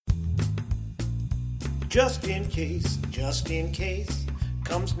Just in case,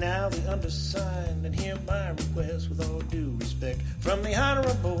 comes now the undersigned, and hear my request with all due respect from the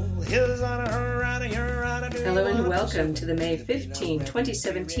Honorable His Honor, Her Honor, Your Honor. Hello and welcome to the May 15,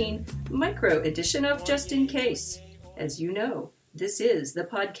 2017 micro edition of Just in Case. As you know, this is the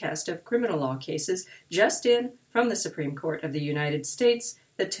podcast of criminal law cases just in from the Supreme Court of the United States,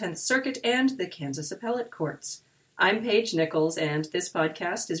 the 10th Circuit, and the Kansas Appellate Courts. I'm Paige Nichols, and this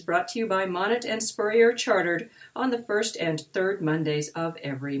podcast is brought to you by Monett and Spurrier Chartered on the first and third Mondays of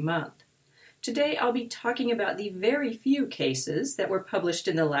every month. Today I'll be talking about the very few cases that were published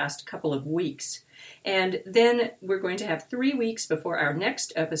in the last couple of weeks. And then we're going to have 3 weeks before our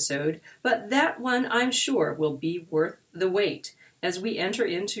next episode, but that one I'm sure will be worth the wait as we enter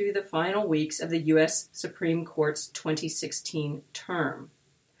into the final weeks of the U.S. Supreme Court's 2016 term.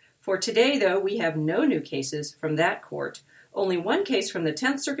 For today, though, we have no new cases from that court, only one case from the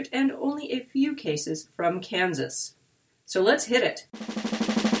 10th Circuit, and only a few cases from Kansas. So let's hit it.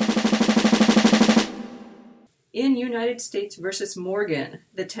 In United States v. Morgan,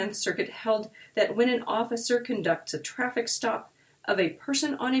 the 10th Circuit held that when an officer conducts a traffic stop of a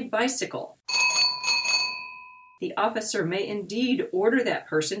person on a bicycle, the officer may indeed order that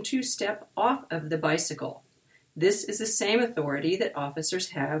person to step off of the bicycle. This is the same authority that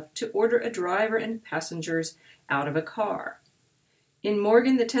officers have to order a driver and passengers out of a car. In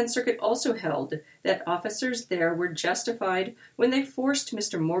Morgan, the 10th Circuit also held that officers there were justified when they forced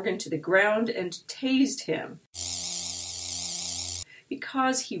Mr. Morgan to the ground and tased him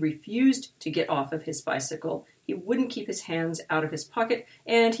because he refused to get off of his bicycle, he wouldn't keep his hands out of his pocket,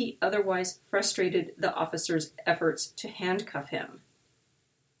 and he otherwise frustrated the officer's efforts to handcuff him.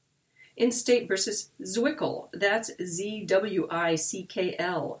 In State v. Zwickl, that's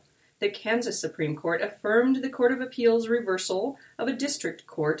Z-W-I-C-K-L, the Kansas Supreme Court affirmed the Court of Appeals' reversal of a district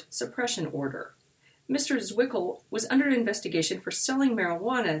court suppression order. Mr. Zwickl was under investigation for selling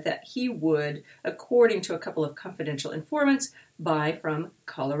marijuana that he would, according to a couple of confidential informants, buy from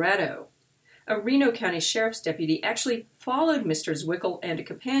Colorado. A Reno County Sheriff's deputy actually followed Mr. Zwickl and a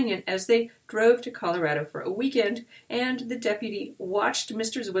companion as they drove to Colorado for a weekend, and the deputy watched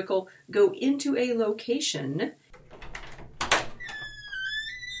Mr. Zwickl go into a location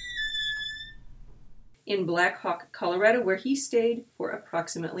in Black Hawk, Colorado, where he stayed for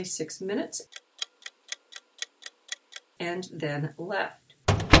approximately 6 minutes and then left.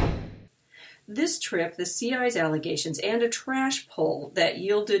 This trip, the CI's allegations, and a trash pull that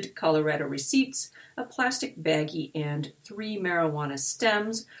yielded Colorado receipts, a plastic baggie, and 3 marijuana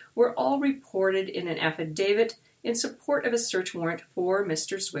stems were all reported in an affidavit in support of a search warrant for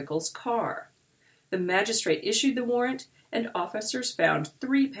Mr. Zwickl's car. The magistrate issued the warrant, and officers found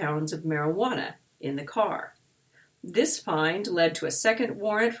 3 pounds of marijuana in the car. This find led to a second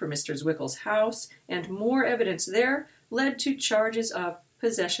warrant for Mr. Zwickl's house, and more evidence there led to charges of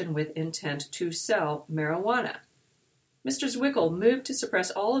possession with intent to sell marijuana. Mr. Zwickl moved to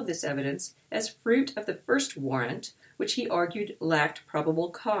suppress all of this evidence as fruit of the first warrant, which he argued lacked probable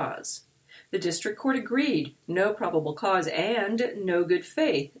cause. The district court agreed, no probable cause and no good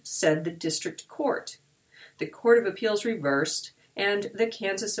faith, said the district court. The Court of Appeals reversed, and the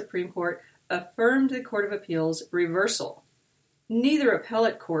Kansas Supreme Court affirmed the Court of Appeals' reversal. Neither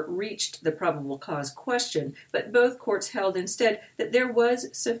appellate court reached the probable cause question, but both courts held instead that there was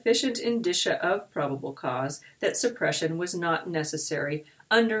sufficient indicia of probable cause that suppression was not necessary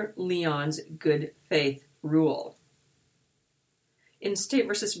under Leon's good faith rule. In State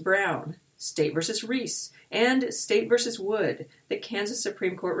v. Brown, State v. Reese, and State v. Wood, the Kansas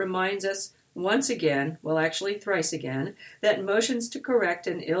Supreme Court reminds us once again, well actually thrice again, that motions to correct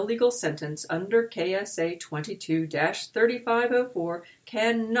an illegal sentence under KSA 22-3504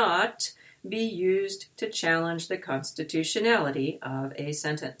 cannot be used to challenge the constitutionality of a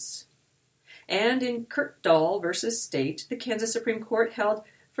sentence. And in Kirkdall v. State, the Kansas Supreme Court held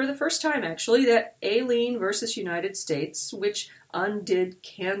for the first time actually that Alene v. United States, which undid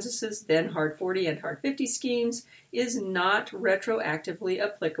Kansas's then Hard 40 and Hard 50 schemes, is not retroactively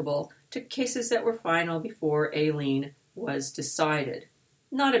applicable to cases that were final before Alene was decided.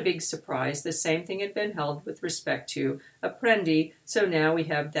 Not a big surprise, the same thing had been held with respect to Apprendi, so now we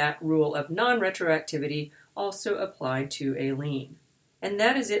have that rule of non-retroactivity also applied to Alene. And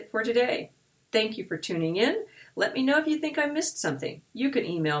that is it for today. Thank you for tuning in. Let me know if you think I missed something. You can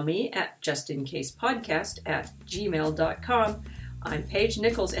email me at justincasepodcast@gmail.com. I'm Paige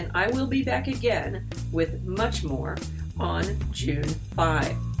Nichols, and I will be back again with much more on June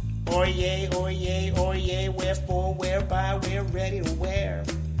 5. Oyez, oyez, oyez, wherefore, whereby, we're ready to wear.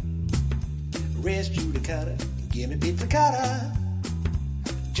 Res judicata, give me pizza cotta.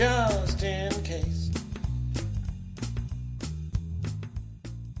 Just in